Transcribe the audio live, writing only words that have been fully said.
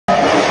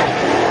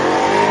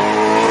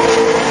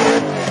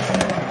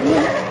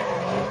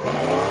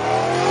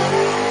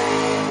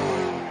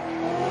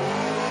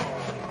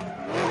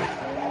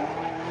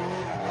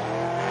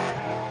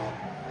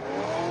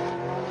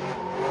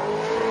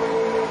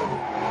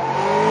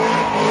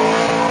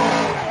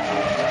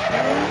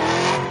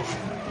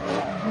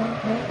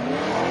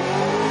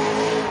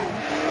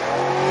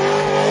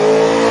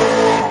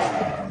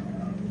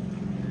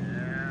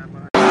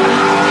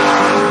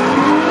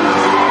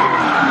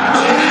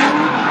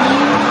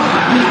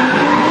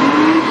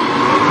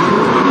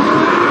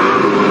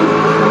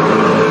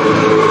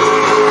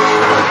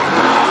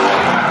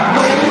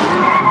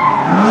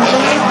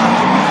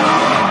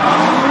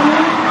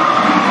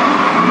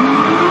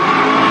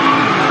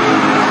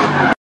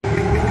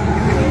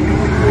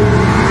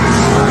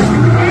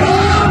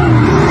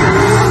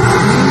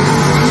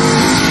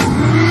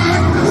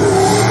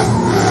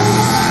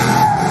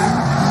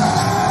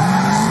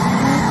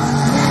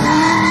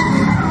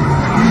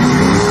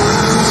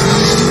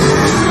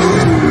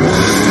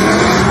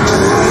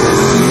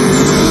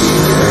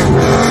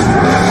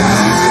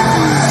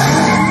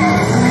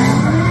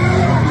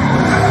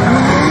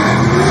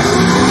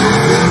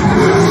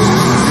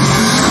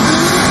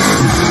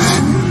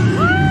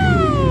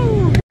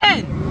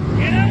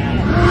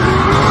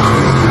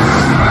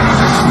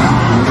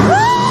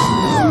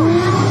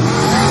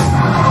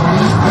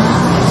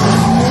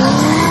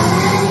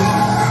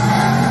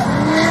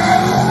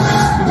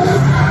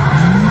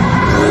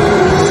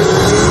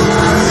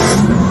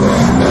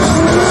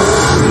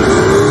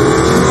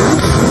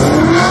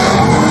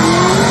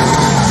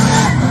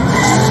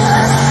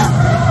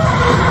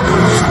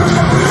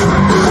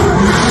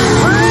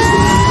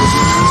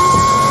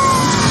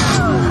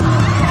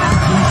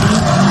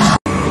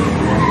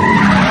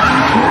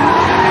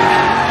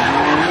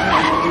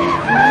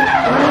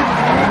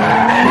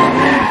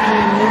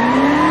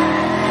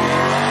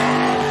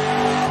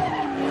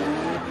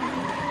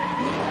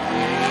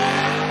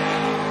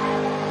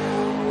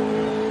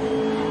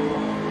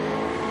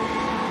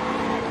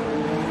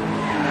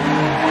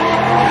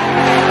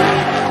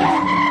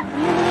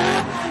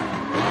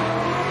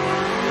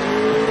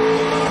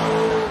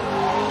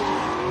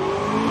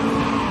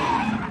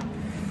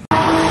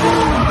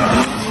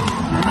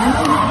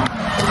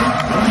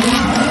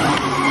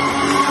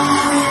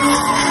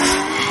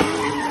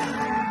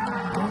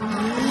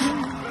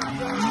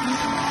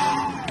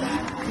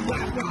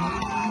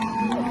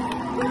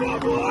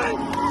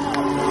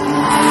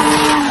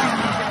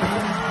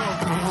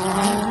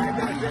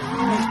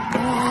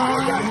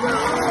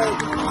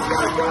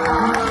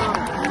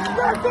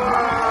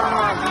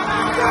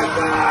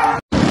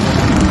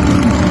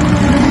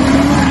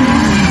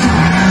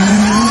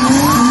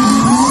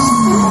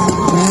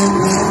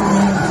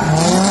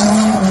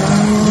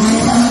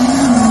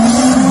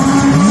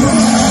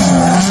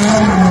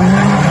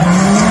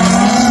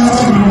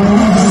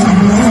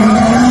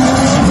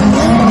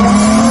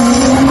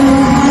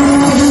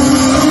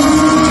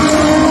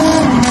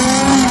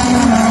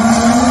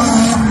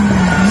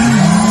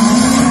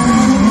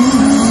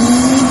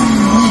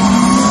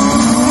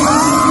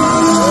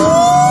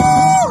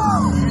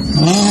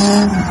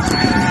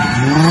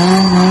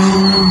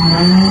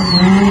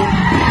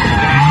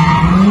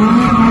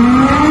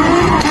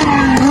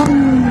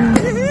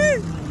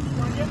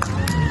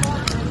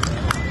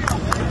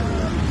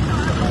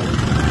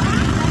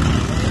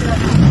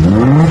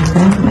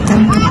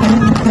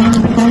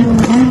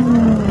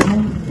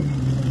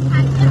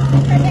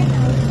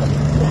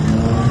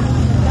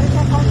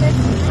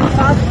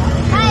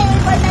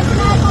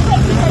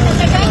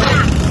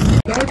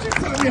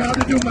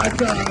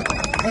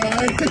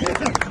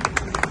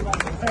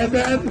And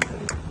then,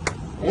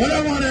 what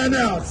I want to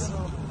announce,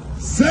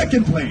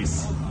 second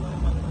place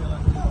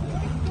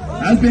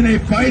has been a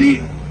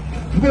fighting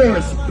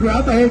force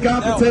throughout the whole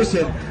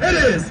competition. It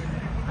is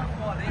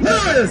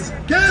Lewis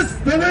gets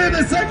the win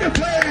in second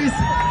place.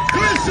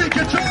 Christian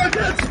Control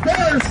gets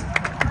first.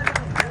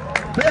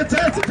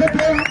 Fantastic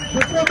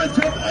performance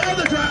from all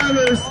the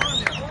drivers.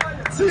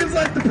 Seems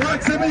like the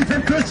proximity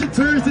from Christian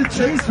Tours and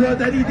Chase Run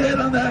that he did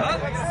on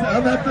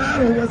that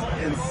battle was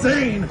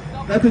insane.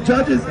 That the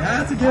judges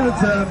had to give it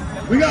to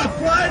him. We got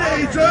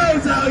Friday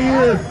Drones out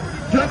here,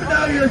 jumping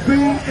out here,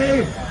 being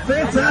a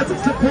fantastic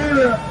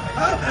supporter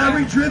of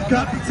every drift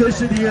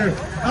competition here.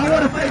 I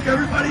want to thank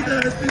everybody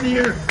that has been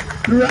here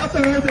throughout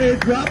the whole day,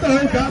 throughout the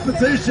whole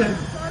competition.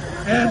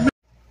 And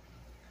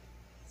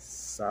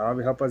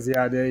salve,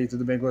 rapaziada, e aí,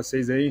 tudo bem com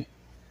vocês aí?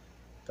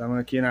 Estamos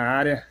aqui na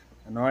área,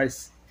 é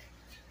nóis.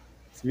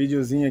 Esse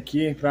videozinho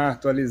aqui para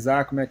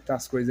atualizar como é que tá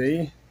as coisas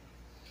aí.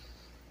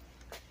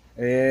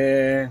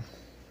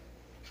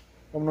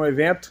 Vamos no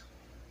evento,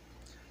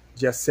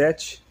 dia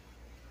 7.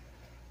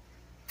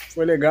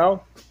 Foi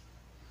legal,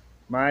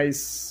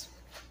 mas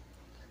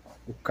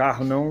o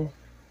carro não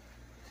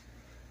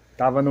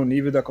estava no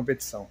nível da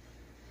competição.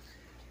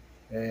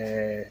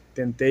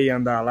 Tentei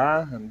andar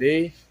lá,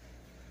 andei.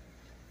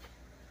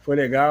 Foi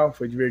legal,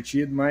 foi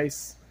divertido,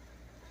 mas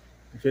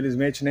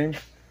infelizmente nem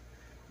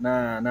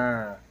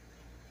na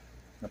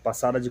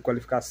passada de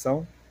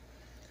qualificação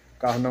o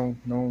carro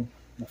não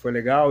foi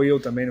legal, eu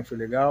também não fui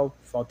legal,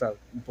 falta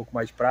um pouco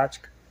mais de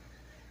prática.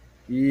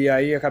 E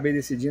aí acabei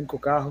decidindo que o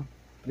carro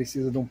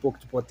precisa de um pouco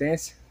de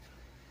potência.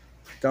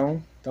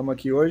 Então, estamos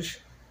aqui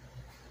hoje.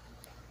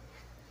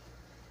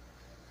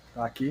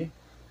 Aqui.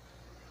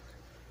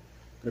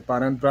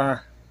 Preparando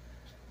para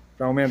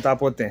aumentar a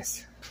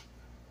potência.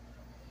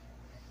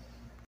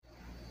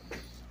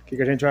 O que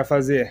a gente vai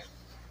fazer?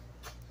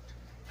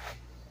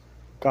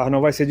 O carro não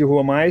vai ser de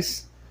rua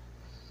mais.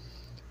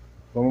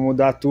 Vamos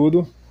mudar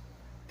tudo.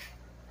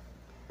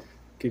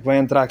 O que vai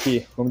entrar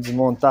aqui? Vamos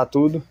desmontar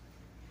tudo.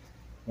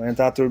 Vai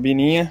entrar a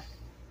turbininha.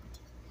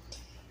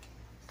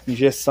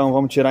 Injeção,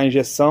 vamos tirar a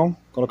injeção.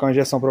 Colocar uma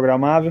injeção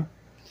programável.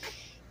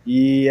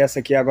 E essa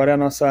aqui agora é a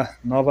nossa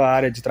nova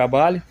área de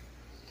trabalho.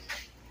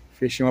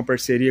 Fechei uma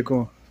parceria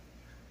com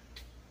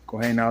o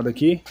Reinaldo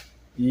aqui.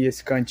 E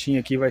esse cantinho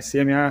aqui vai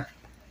ser a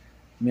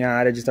minha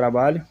área de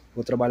trabalho.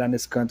 Vou trabalhar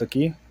nesse canto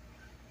aqui.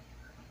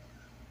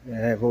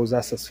 Vou usar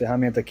essas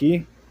ferramentas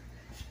aqui.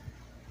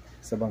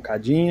 Essa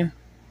bancadinha.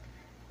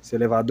 Esse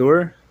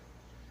elevador.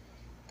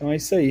 Então é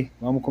isso aí.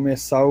 Vamos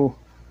começar o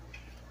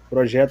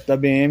projeto da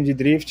BM de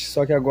Drift.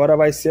 Só que agora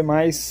vai ser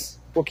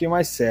um pouquinho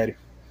mais sério.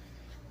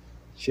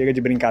 Chega de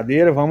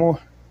brincadeira. Vamos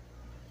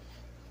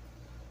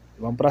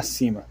pra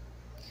cima.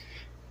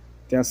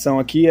 Atenção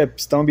aqui. É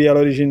pistão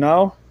biela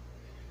original.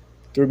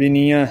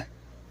 Turbininha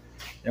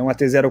é uma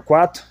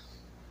T04.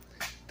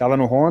 Tava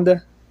no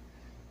Honda.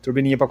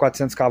 Turbininha para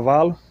 400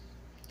 cavalos.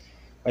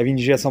 Vai vir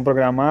de injeção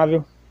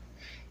programável.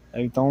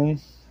 Então,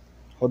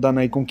 rodando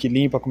aí com 1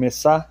 quilinho para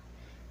começar.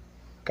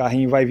 O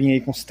carrinho vai vir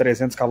aí com uns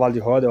 300 cavalos de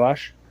roda, eu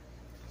acho.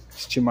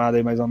 Estimado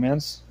aí mais ou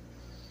menos.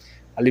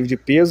 Alívio de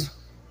peso.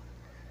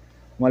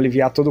 Vamos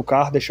aliviar todo o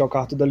carro, deixar o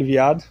carro tudo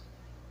aliviado.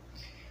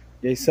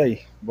 E é isso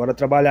aí. Bora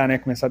trabalhar, né?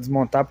 Começar a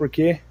desmontar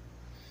porque...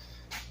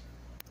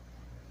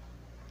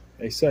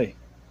 é isso aí.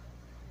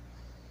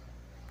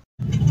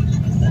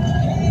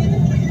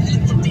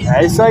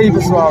 É isso aí,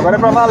 pessoal. Agora é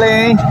pra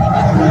valer, hein?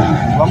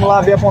 Vamos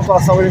lá ver a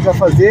pontuação que a gente vai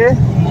fazer.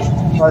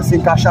 Vai se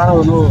encaixar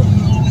no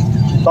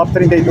top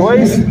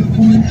 32.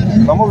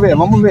 Vamos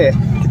ver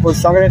que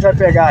posição que a gente vai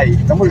pegar aí.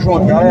 Tamo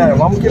junto, galera.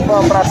 Vamos que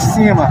vamos pra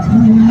cima.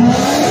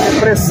 Tem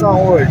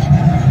pressão hoje.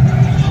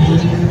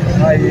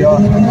 Aí, ó.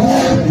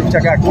 Drift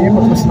HQ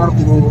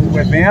patrocinando o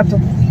evento.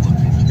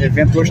 O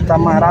evento hoje tá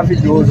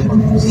maravilhoso,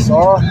 mano.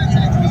 Só,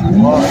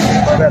 ó,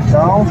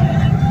 projetão.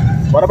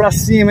 Bora pra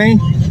cima, hein?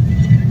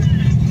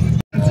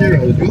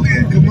 Julian,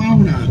 come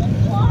on now.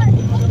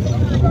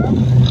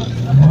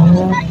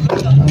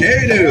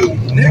 Kato,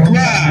 Nick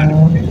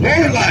Rod.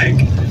 More like.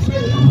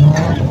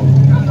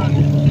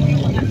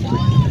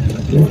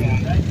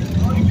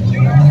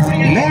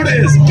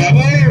 Mortis,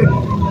 Bubba.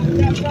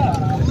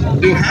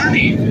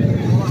 Duhani.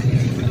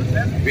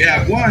 We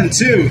have 1,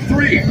 2,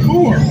 3,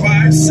 4,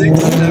 5, 6,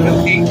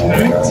 7, 8, 9,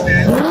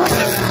 10,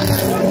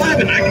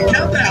 11. I can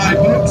count that high,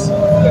 folks.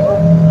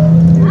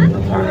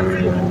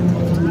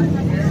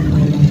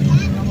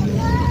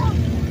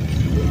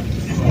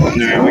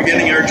 Alright, we're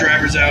getting our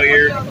drivers out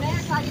here.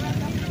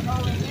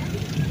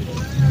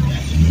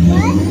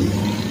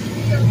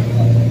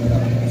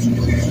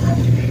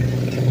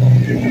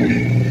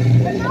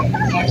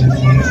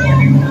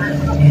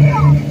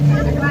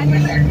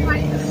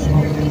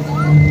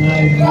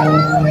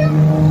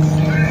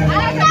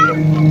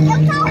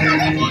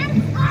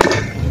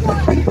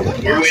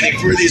 We're waiting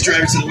for these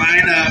drivers to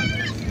line up.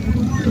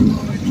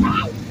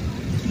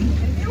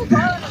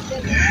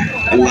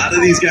 A lot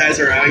of these guys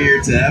are out here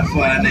to have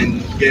fun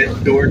and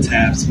get door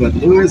taps, but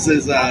Lewis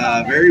is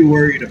very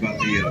worried about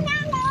Leo.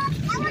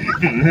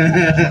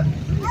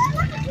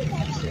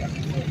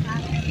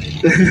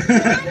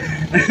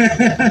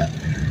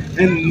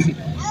 And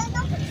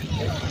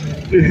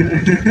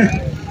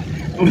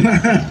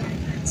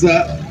so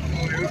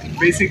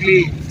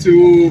basically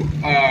 2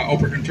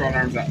 upper control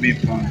arms that made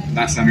fun.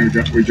 Last time we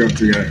jumped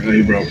together,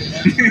 he broke.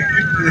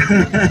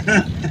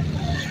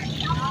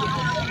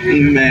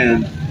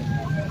 Man.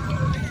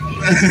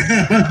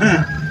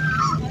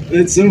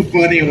 It's so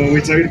funny when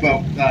we're talking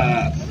about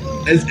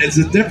it's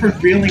a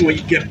different feeling when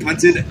you get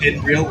punted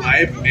in real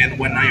life and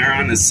when you're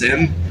on a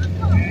sim.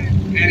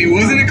 And it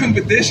wasn't a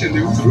competition,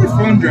 it was for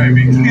fun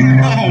driving.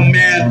 Oh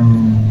man.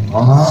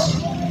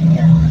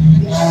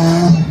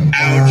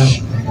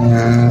 Ouch.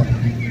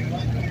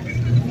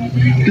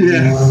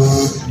 Yeah.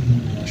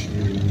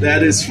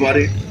 That is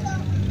funny.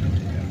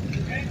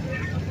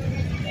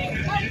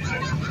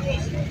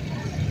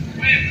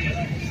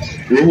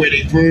 We're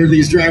waiting for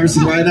these drivers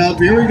to line up.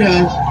 Here we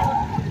go.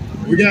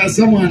 We got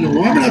someone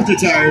warming up the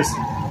tires,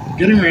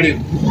 getting ready.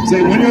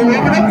 So when you're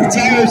warming up the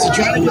tires, you're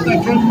trying to get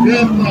that front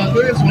fifth.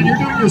 Lewis, when you're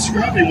doing your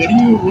scrubbing, what do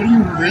you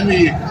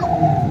really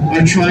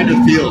are trying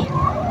to feel?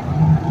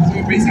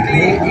 So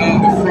basically,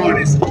 the front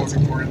is the most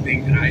important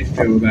thing that I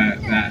feel that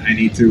I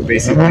need to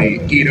basically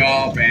eat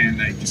up and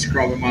like just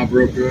scrub them up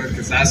real good,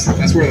 because that's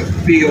where the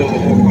feel of the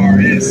whole car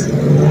is. The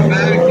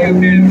back you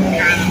can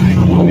kind of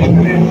like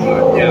make it,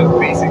 but yeah,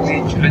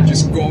 basically I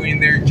just go in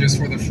there just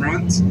for the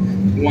front.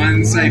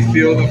 Once I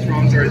feel the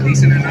fronts are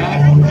decent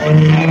enough,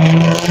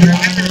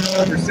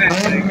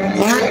 100%, like,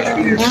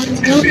 be there for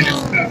 10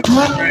 minutes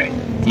ready.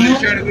 So you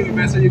try to do the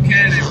best that you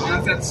can, and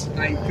once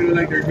I feel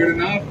like they're good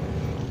enough,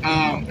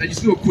 I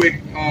just do a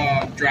quick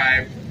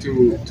drive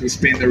to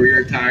spin the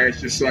rear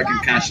tires just so I can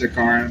catch the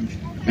car and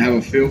have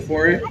a feel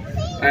for it.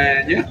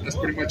 And yeah, that's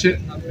pretty much it.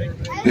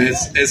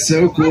 It's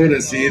so cool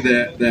to see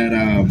that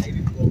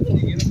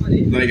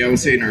like I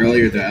was saying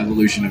earlier, the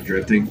evolution of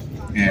drifting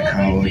and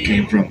how it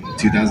came from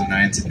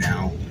 2009 to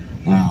now.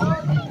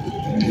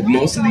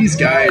 Most of these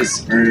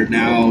guys are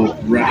now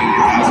running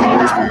 1,000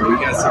 horsepower. We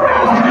got some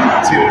guys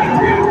running 200 to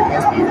 300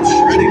 horsepower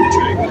shredding the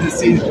track with this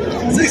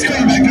season. 6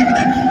 car back coming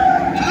in.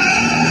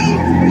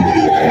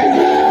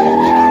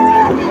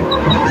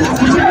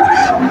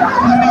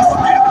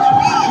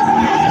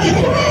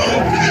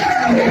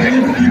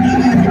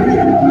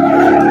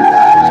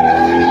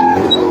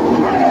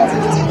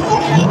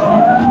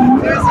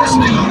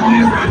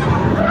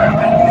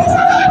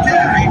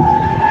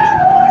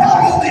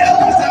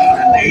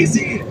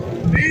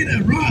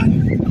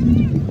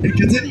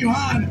 Continue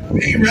on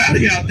being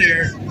rowdy out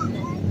there.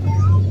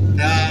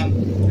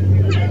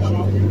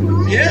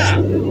 Yeah.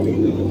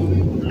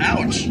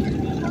 Ouch.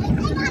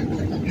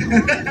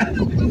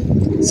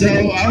 So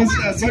I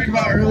was talking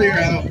about earlier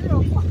how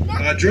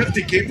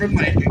drifting came from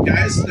like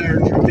guys that are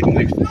drifting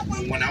like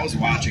when I was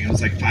watching, it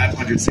was like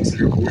 500,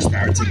 600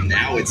 horsepower to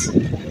now it's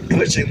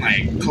pushing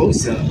like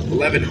close to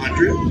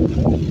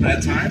 1,100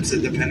 at times,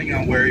 and depending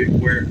on where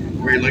you're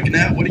looking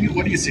at. What do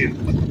you see?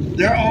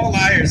 They're all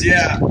liars,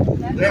 yeah.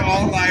 They're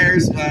all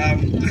liars.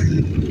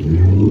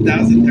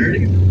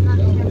 1,030.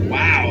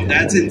 Wow,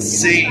 that's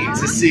insane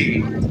to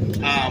see.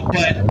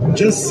 But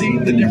just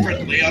seeing the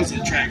different layouts of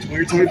the tracks. When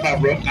you're talking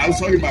about road, I was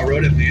talking about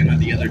Road Atlanta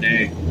the other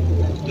day.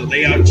 The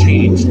layout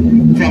changed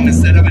from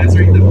instead of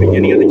entering the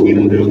beginning of the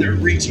kilo, now they're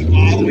reaching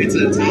all the way to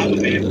the top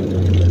of it.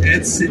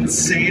 It's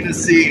insane to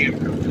see.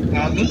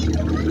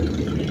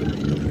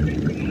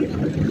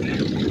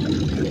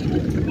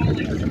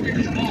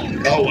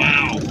 Oh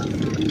wow.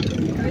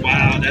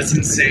 Wow, that's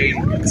insane.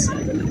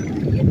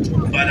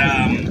 But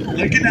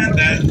looking at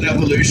that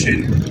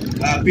evolution,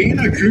 being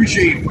a crew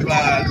chief,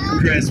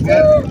 Chris,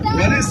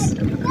 what is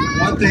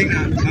one thing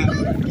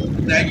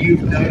that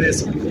you've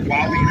noticed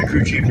while being a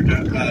crew chief for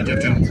Jeff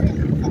Jones? I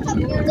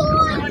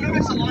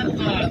noticed a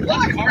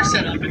lot of car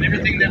setup and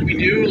everything that we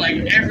do, like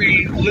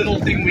every little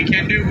thing we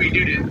can do, we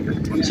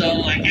do. So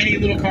like any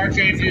little car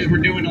changes, we're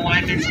doing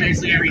alignments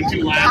basically every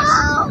 2 laps.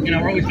 You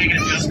know, we're always making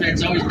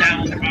adjustments, always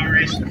down the car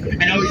race,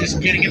 and always just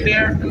getting it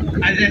there.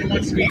 And then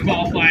once we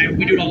qualify,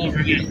 we do it all over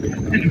again,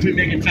 and we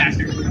make it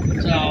faster.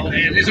 So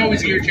there's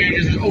always gear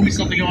changes, there's always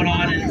something going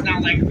on, and it's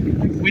not like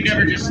we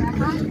never just,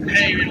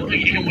 hey, you know,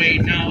 you can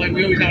wait. No, like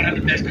we always gotta have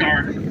the best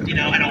car, you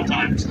know, at all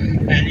times.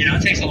 And you know,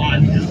 it takes a lot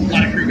of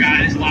crew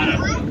guys, a lot of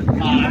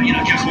you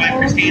know, Jeff's wife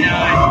Christina,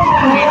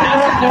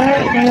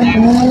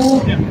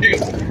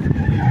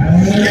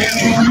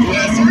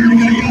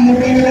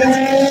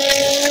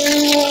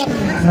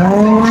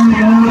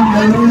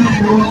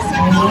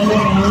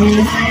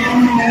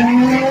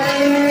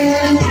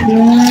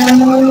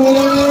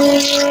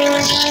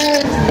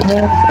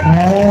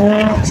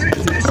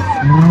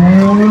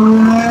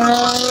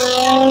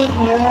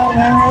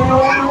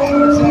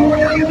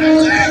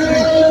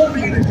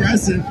 being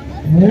aggressive.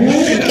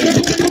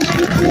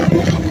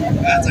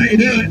 That's how you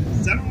do it.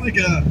 Sounding like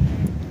a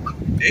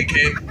AK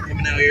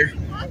coming out here.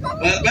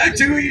 But back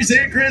to what you're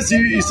saying, Chris.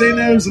 You're saying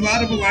there was a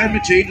lot of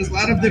alignment changes, a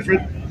lot of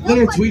different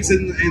little tweaks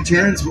in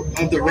terms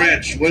of the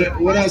wrench.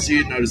 What else are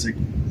you noticing?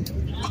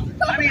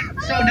 I mean,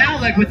 so now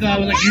like with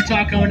like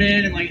Utah coming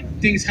in and like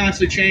things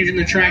constantly changing,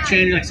 the track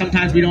changing. Like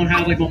sometimes we don't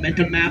have like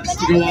momentum maps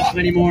to go off of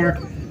anymore.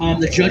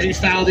 The judging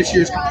style this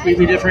year is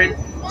completely different.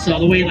 So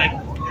the way like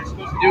they're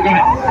supposed to do. Go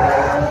ahead.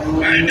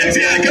 All right, next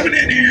guy coming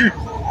in here,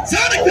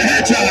 Sonic the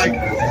Hedgehog.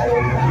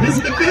 This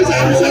is the first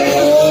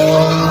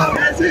episode.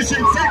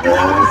 Transition, second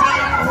episode.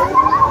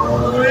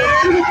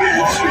 Little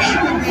bit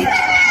stronger.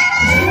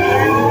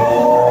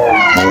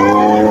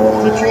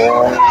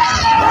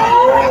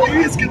 He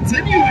is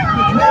continuing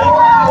the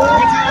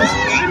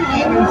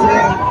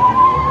drive.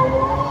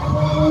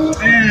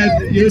 And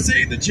you're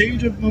saying the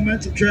change of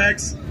momentum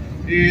tracks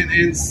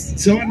and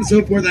so on and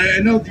so forth. I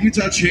know the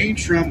Utah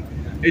changed from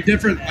a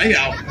different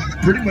layout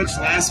pretty much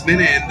last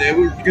minute, and they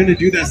were going to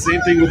do that same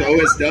thing with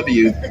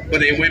OSW, but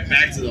they went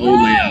back to the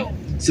old layout.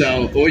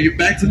 So, or you're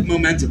back to the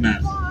momentum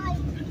map.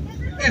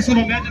 Yeah, so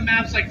momentum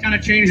maps like kind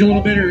of changed a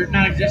little bit or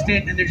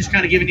non-existent, and they're just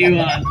kind of giving you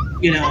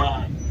you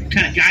know,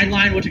 kind of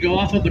guideline what to go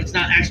off of, but it's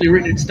not actually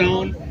written in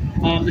stone.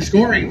 The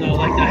scoring though,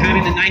 like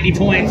having the 90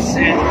 points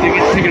and they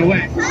get taken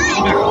away.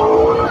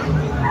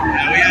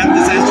 Now we have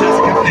this S just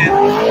coming in.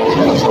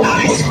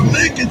 Nice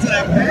flick into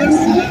that first.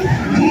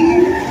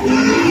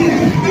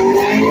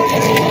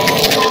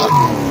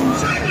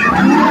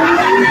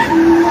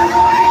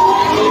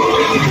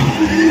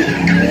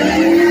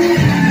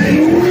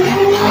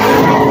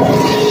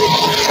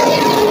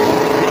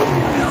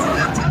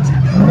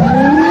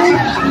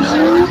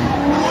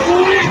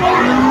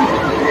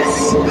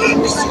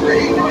 Smoke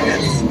screen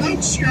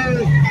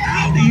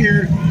out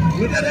here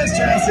with that S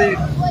chassis.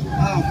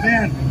 Oh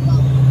man.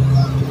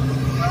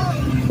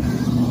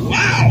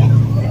 Wow.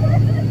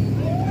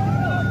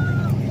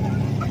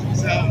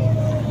 So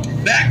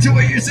back to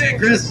what you're saying,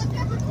 Chris.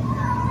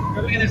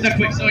 Look at this that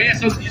quick. So yeah,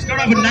 so you start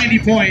off with 90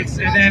 points,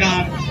 and then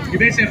you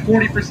basically have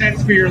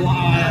 40% for your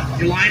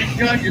line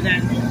judge, and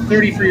then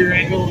 30 for your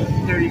angle,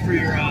 and 30 for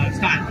your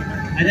style,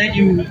 and then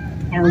you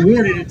are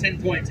awarded a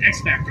 10 points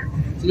X factor.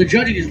 So the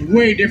judging is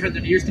way different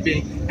than it used to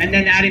be, and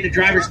then adding the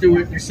drivers to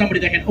it, there's somebody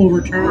that can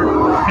overturn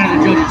kind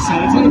of the judges. So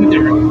it's a little bit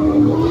different.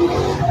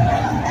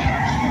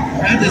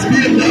 At this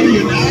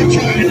BMW now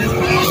trying his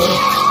best.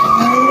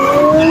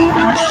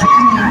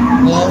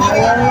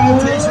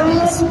 Rotation on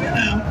the spin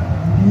out.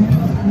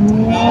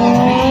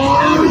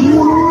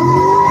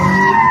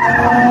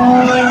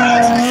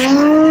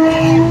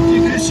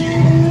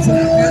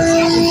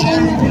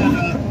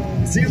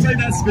 Seems like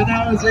that spin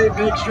out is a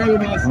big struggle.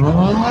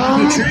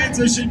 The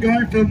transition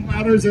going from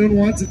outer zone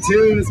 1 to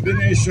 2 has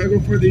been a struggle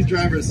for these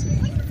drivers.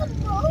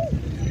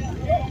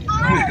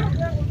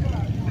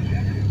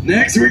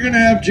 Next, we're going to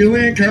have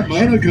Julian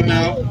Carmona come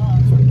out.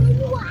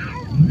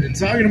 And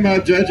talking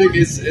about judging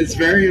is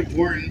very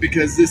important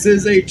because this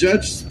is a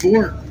judge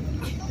sport.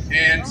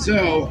 And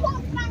so,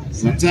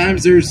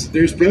 sometimes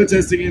there's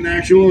protesting in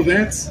actual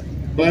events.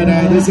 But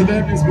this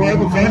event is more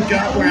of a fun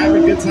cup. We're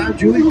having a good time.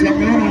 Julian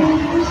Carmona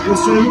is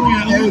struggling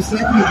at OSW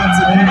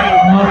today.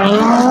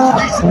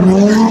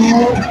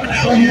 Coming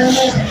out here to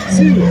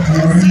second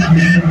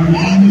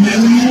on the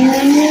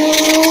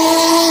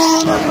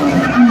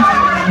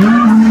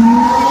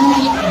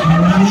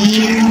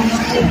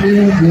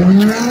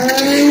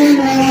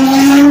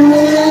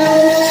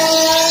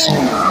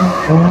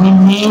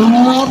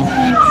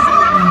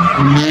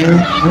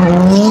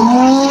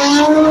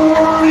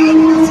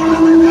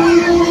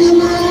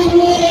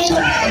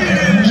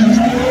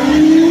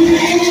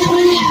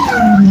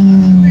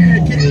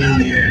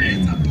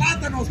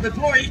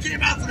before he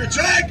came out to the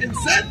track and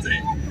sent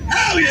it.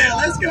 Hell yeah,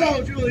 let's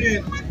go,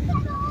 Julian.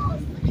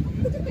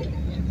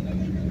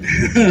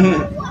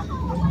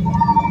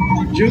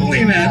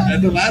 Julian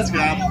at the last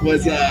comp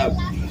was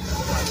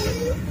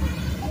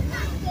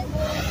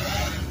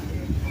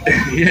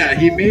yeah,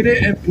 he made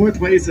it in 4th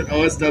place at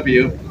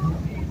OSW.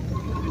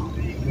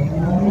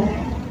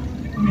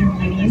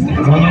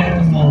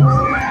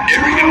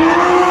 Here we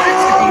go.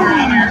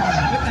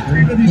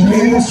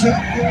 Better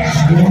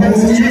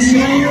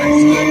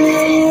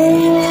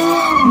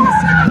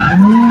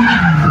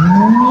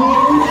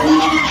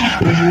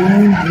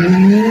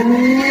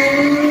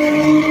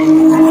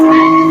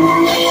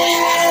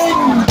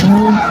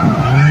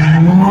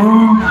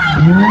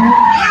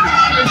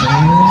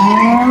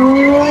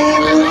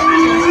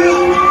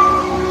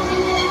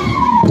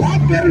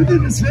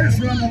than his first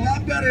run, a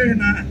lot better,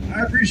 and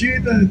I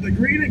appreciate the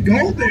green and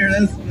gold there.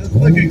 That's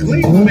looking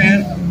clean,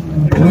 man.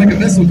 Looking like a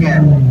missile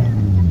car.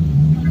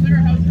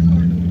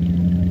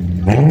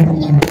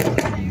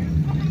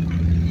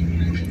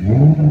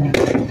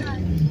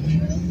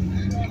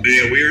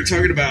 Yeah, we were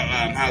talking about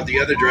how the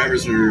other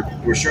drivers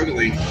were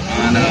struggling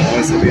on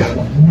OSW.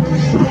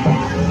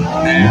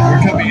 And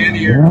we're coming in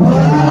here.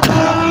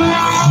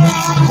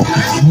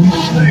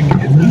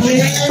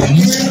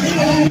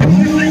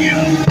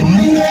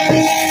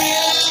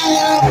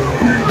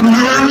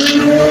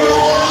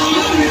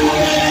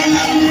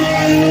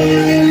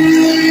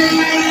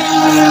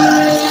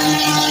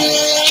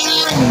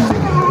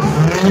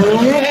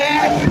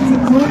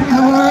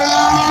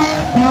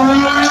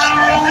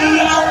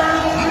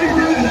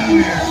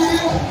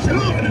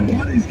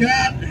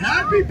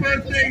 Happy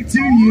birthday to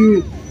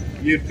you.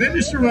 You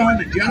finished the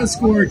run and got a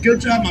score.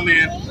 Good job, my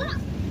man.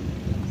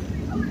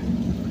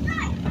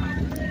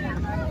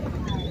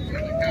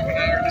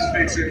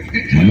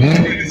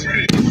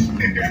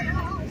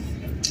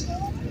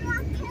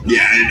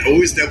 Yeah, and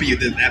OSW,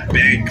 that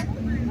bank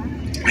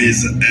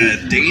is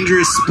a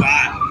dangerous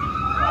spot.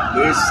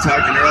 Lewis was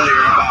talking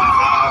earlier about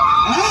how...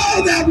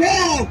 Oh, that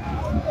wall!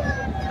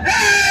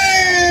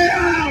 Hey!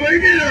 We're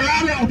getting a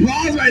round of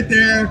applause right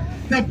there.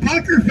 The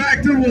pucker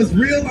factor was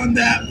real on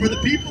that for the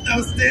people that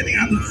was standing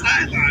on the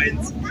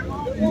sidelines.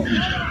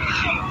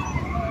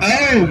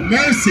 Oh,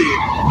 mercy.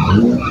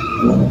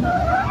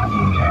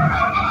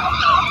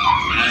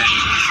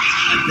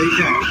 I think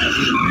that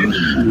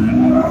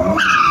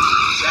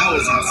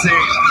was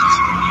insane.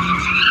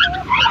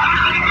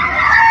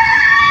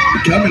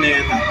 Coming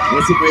in,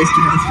 what's the base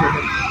transfer?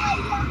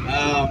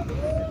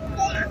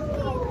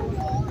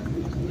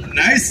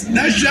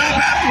 Nice job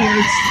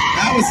afterwards.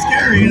 That was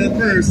scary at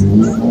first.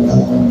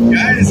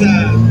 Guys,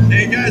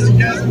 hey guys, you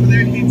guys over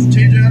there need to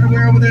change your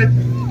underwear over there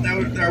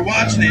that are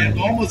watching it.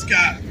 Almost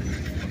got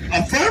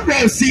a front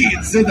row seat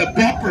to the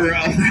bumper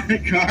of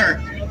that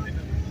car.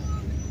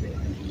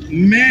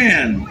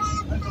 Man.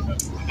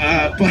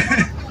 But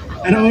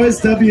at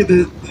OSW,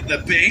 the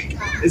bank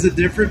is a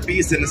different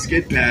beast than a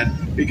skid pad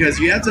because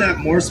you have to have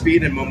more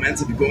speed and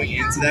momentum going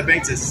into that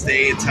bank to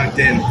stay tucked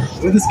in.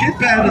 With the skid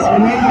pad, is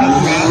one of those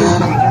rather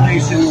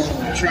combination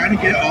trying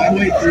to get all the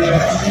way through it. As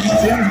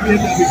soon as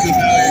BMW comes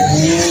out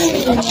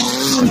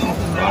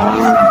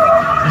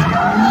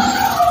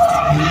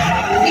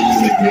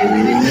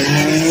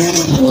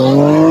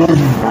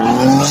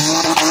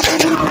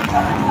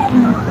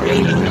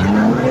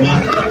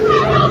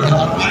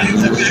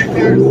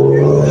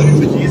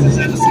Jesus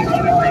had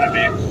someone in front of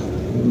me.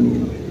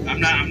 I'm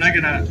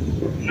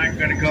not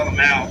gonna call him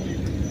out,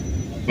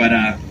 but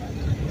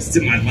it's to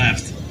my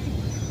left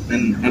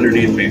and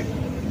underneath me.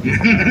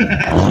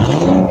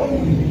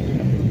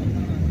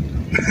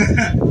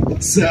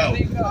 So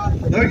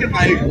looking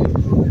like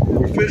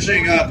we're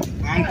finishing up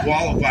on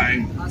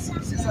qualifying.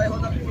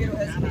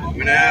 I'm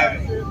gonna have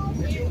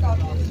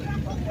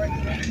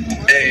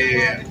a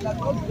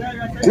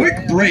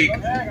quick break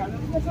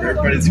for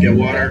everybody to get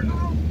water.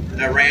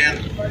 That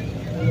ran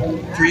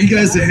for you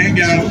guys to hang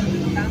out,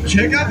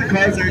 check out the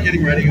cars that are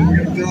getting ready. We're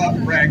gonna fill out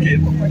the bracket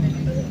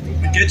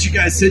and get you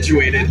guys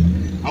situated.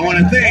 I want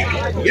to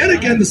thank yet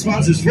again the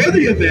sponsors for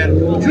the event: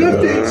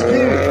 Drift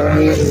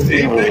HQ,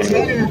 Apex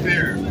Auto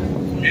Repair,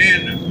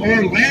 and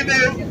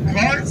Orlando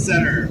Kart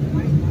Center.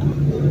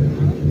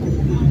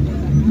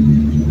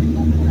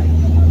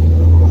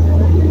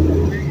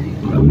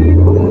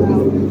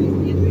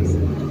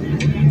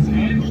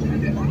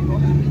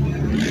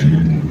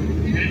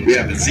 We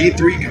have a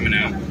Z3 coming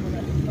out.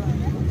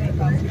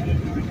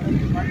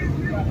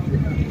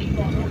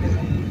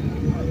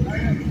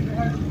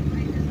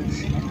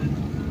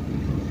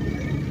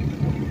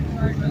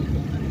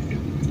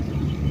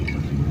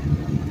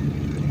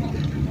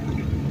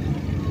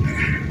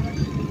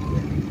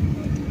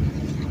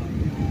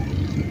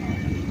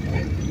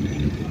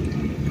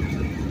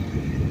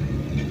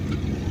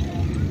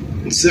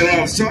 So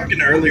I was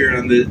talking earlier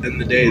in the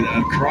day that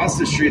across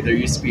the street there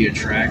used to be a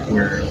track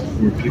where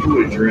people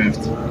would drift.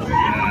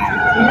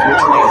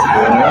 Unfortunately, it's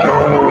not.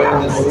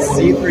 This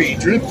C3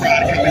 drift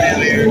rod coming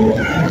in here,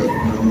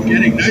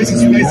 getting nice and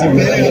spicy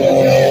belly on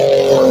the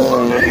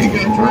hill. There you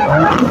go,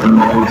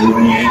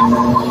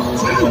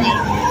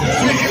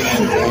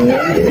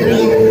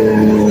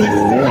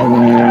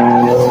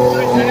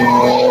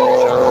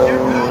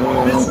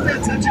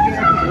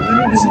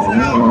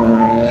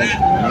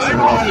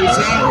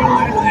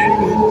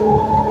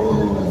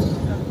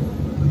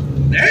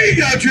 There you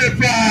go, Drift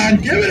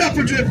Rod. Give it up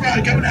for Drift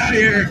Rod coming out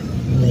here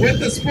with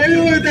the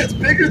spoiler that's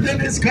bigger than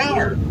his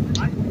car.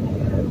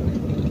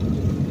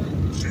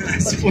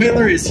 That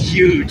spoiler is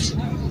huge.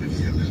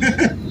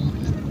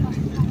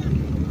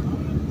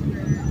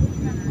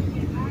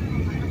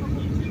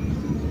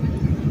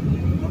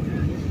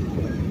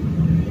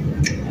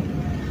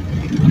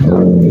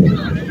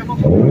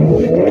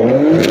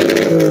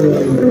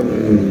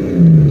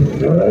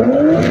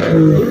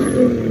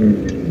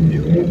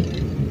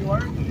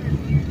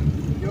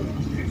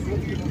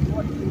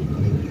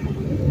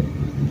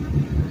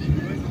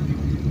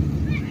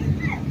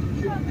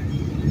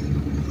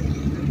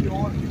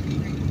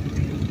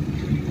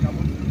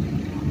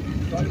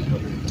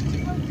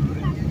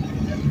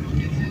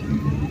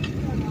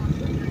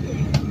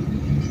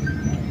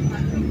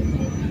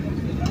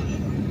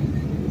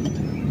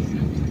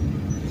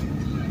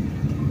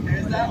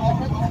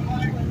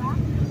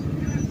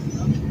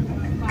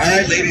 All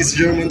right, ladies and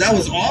gentlemen, that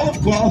was all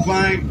of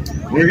qualifying.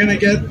 We're going to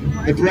get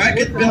the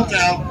bracket built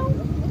out.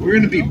 We're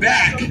going to be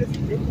back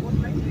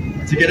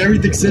to get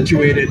everything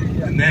situated,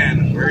 and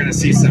then we're going to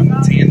see some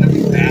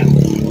tandem battle.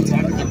 We'll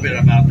talk a little bit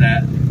about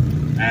that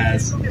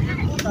as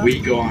we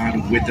go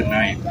on with the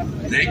night.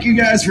 Thank you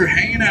guys for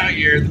hanging out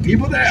here. The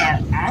people that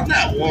are on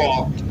that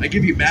wall, I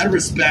give you mad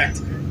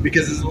respect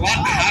because it's a lot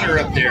hotter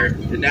up there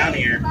than down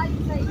here.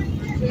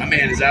 My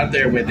man is out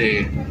there with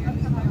a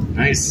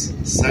nice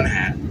sun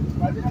hat.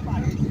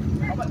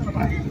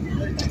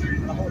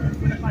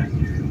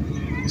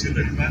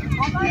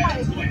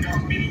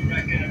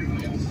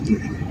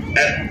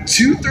 At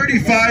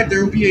 2:35,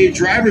 there will be a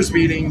driver's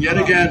meeting yet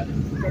again,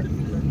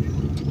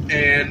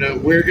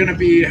 and we're going to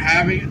be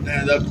having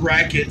the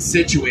bracket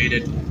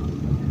situated.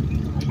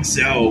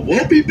 So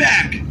we'll be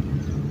back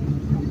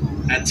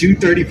at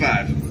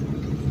 2:35.